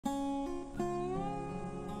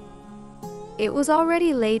It was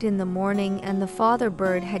already late in the morning and the father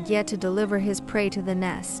bird had yet to deliver his prey to the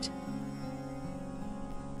nest.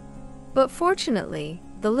 But fortunately,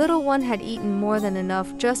 the little one had eaten more than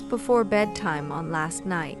enough just before bedtime on last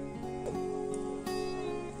night.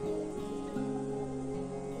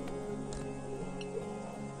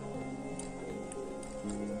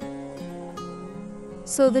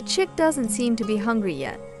 So the chick doesn't seem to be hungry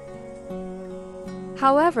yet.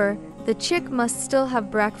 However, the chick must still have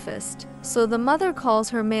breakfast, so the mother calls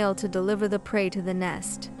her male to deliver the prey to the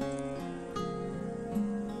nest.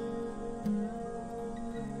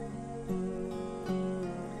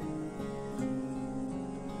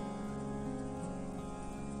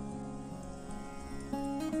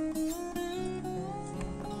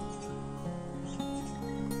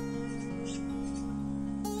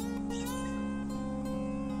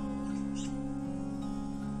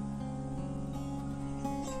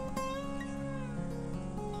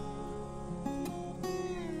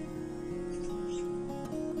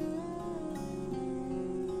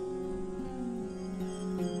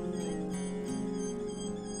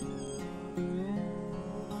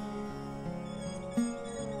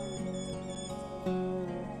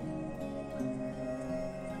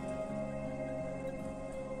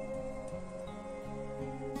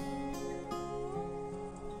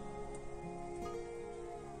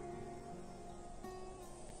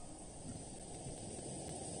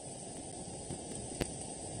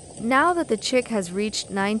 Now that the chick has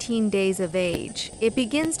reached 19 days of age, it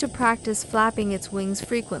begins to practice flapping its wings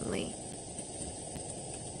frequently.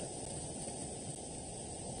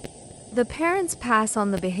 The parents pass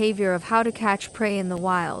on the behavior of how to catch prey in the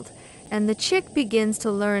wild, and the chick begins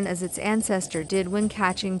to learn as its ancestor did when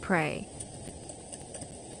catching prey.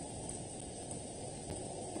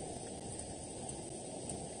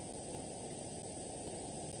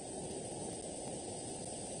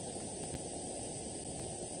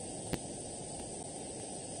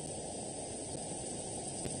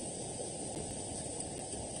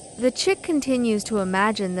 The chick continues to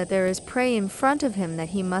imagine that there is prey in front of him that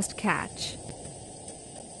he must catch.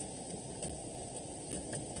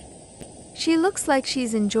 She looks like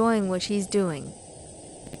she's enjoying what she's doing.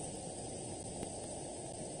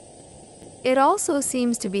 It also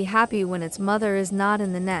seems to be happy when its mother is not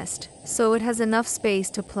in the nest, so it has enough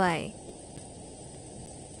space to play.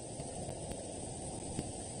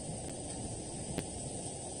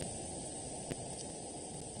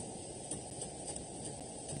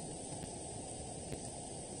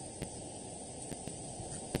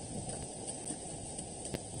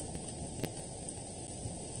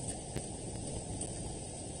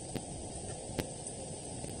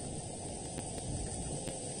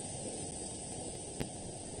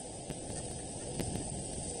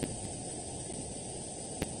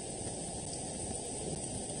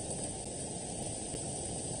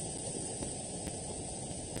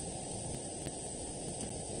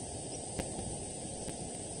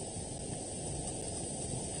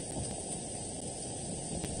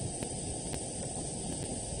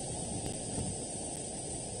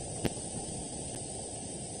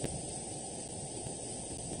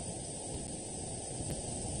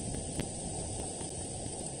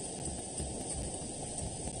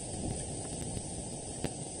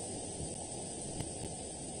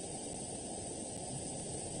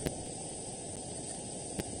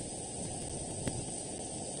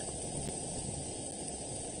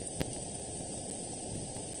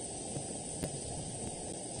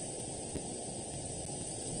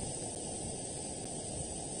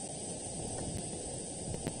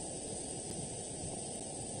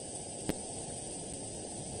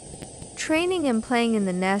 Training and playing in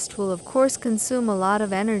the nest will of course consume a lot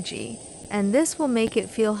of energy, and this will make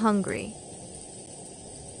it feel hungry.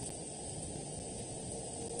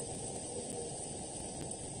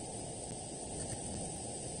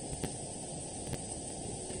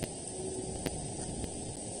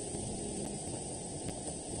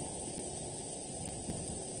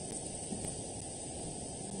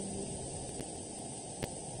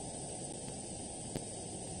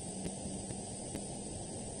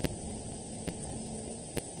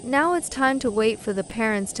 Now it's time to wait for the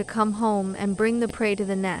parents to come home and bring the prey to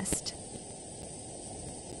the nest.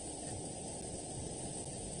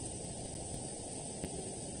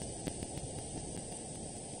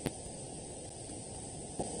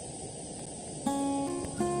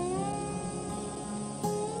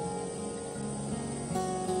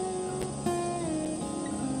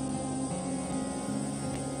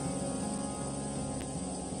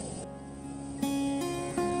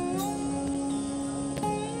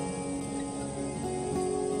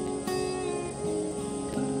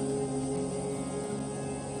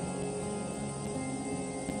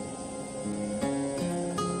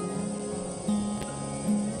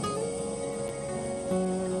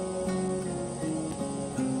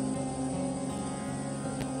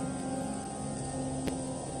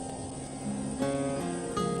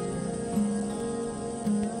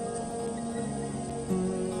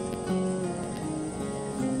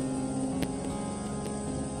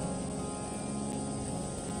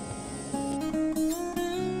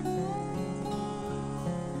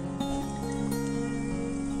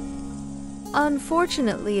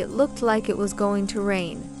 Unfortunately, it looked like it was going to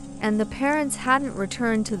rain, and the parents hadn't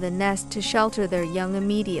returned to the nest to shelter their young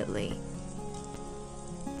immediately.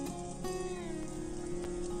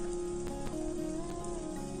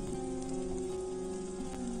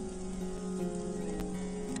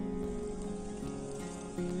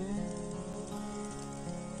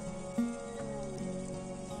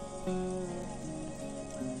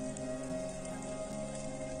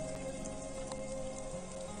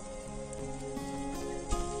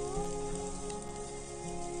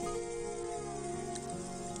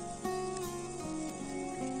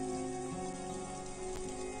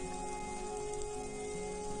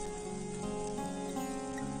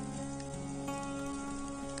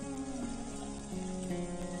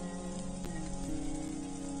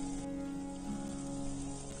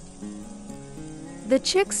 The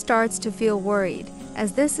chick starts to feel worried,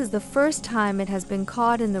 as this is the first time it has been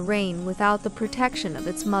caught in the rain without the protection of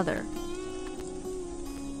its mother.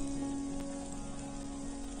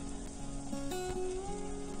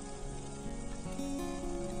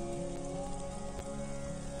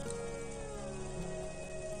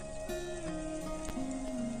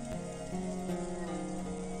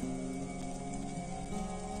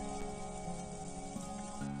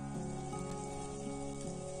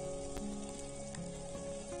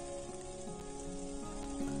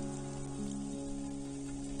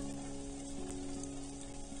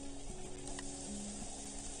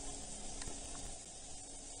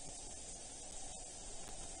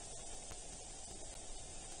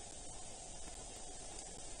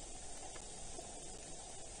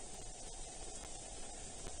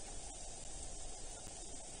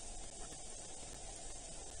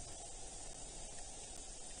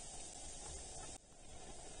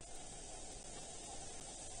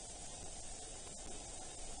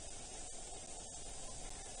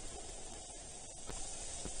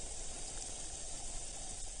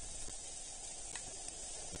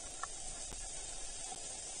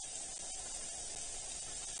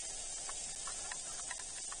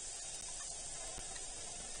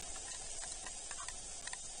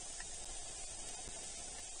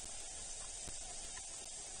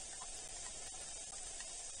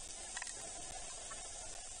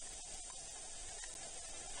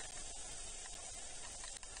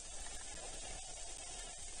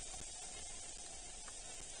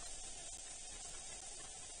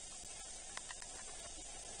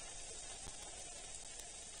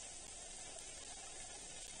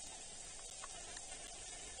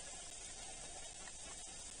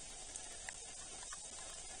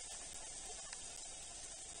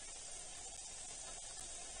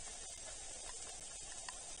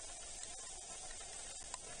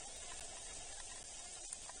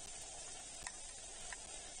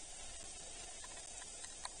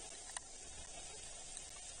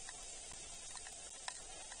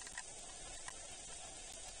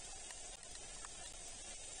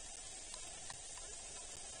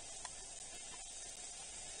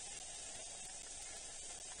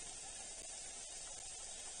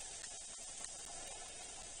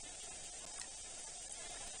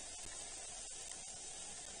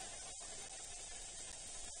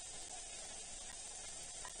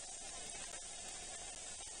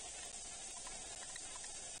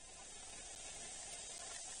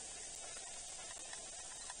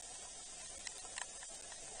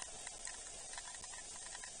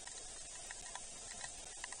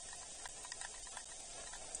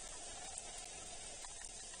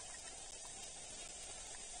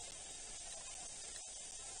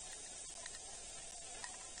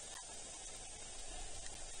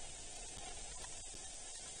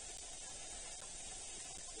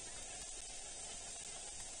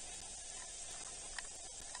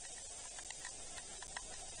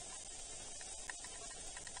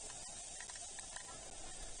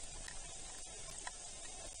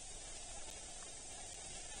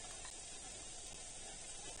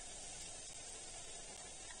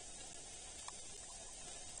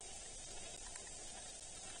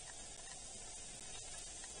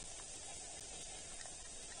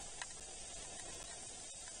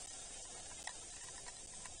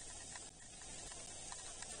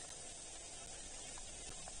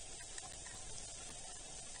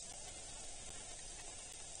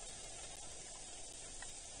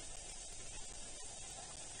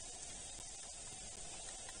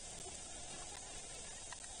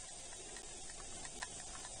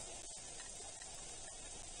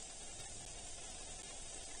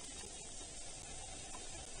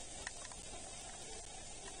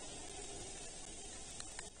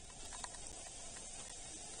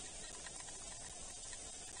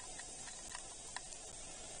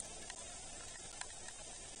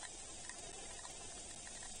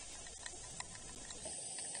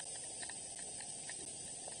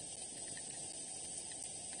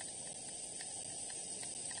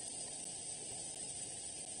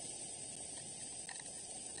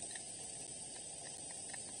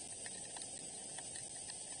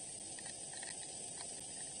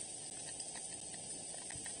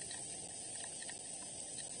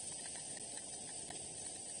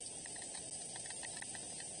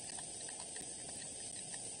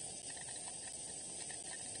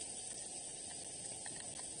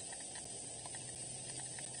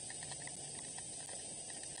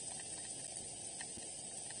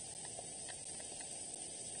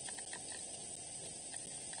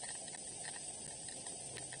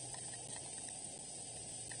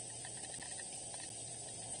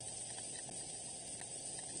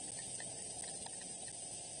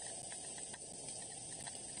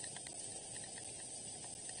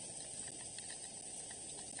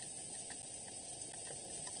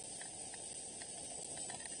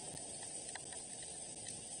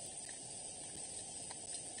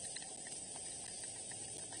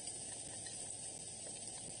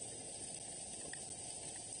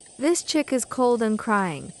 This chick is cold and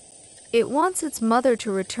crying. It wants its mother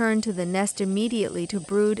to return to the nest immediately to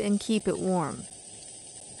brood and keep it warm.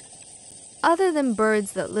 Other than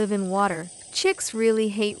birds that live in water, chicks really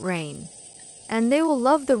hate rain. And they will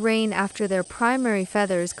love the rain after their primary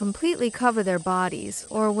feathers completely cover their bodies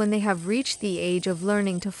or when they have reached the age of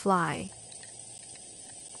learning to fly.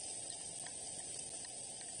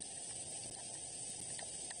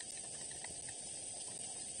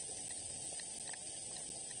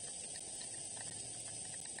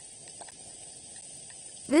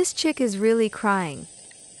 This chick is really crying.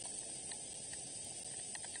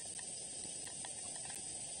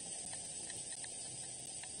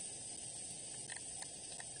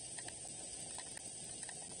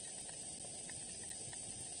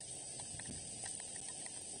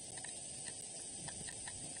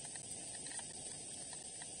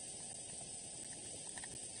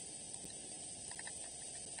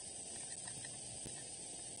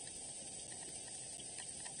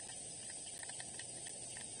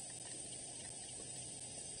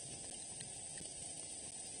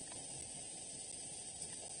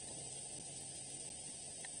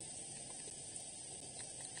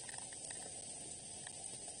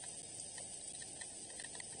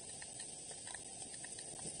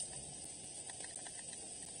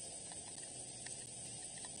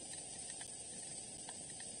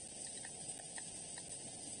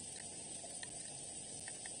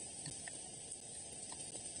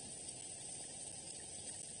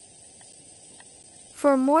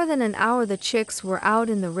 For more than an hour the chicks were out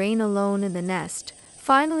in the rain alone in the nest.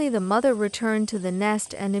 Finally the mother returned to the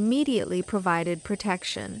nest and immediately provided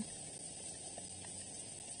protection.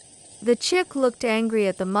 The chick looked angry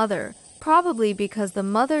at the mother, probably because the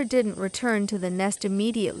mother didn't return to the nest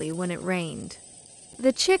immediately when it rained.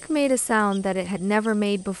 The chick made a sound that it had never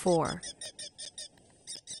made before.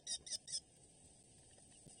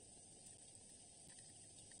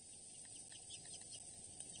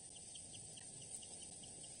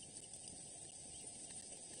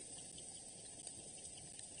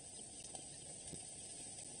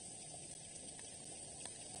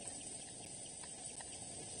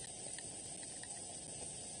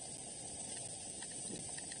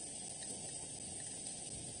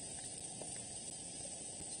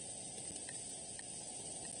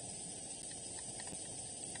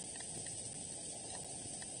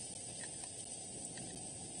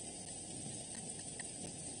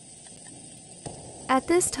 At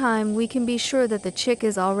this time we can be sure that the chick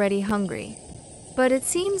is already hungry. But it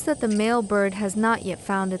seems that the male bird has not yet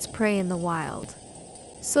found its prey in the wild.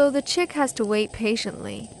 So the chick has to wait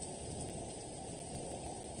patiently.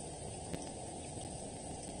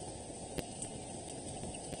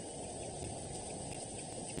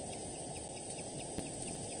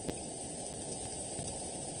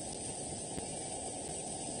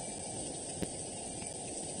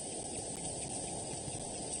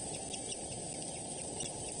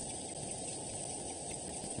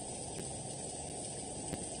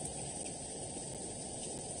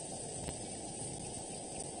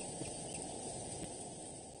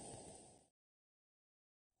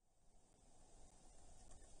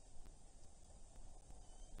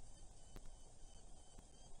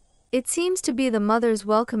 It seems to be the mother's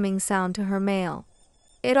welcoming sound to her male.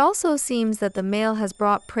 It also seems that the male has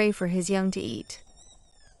brought prey for his young to eat.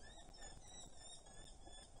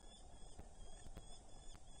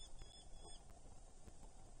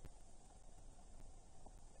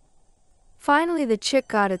 Finally, the chick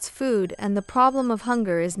got its food and the problem of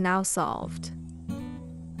hunger is now solved.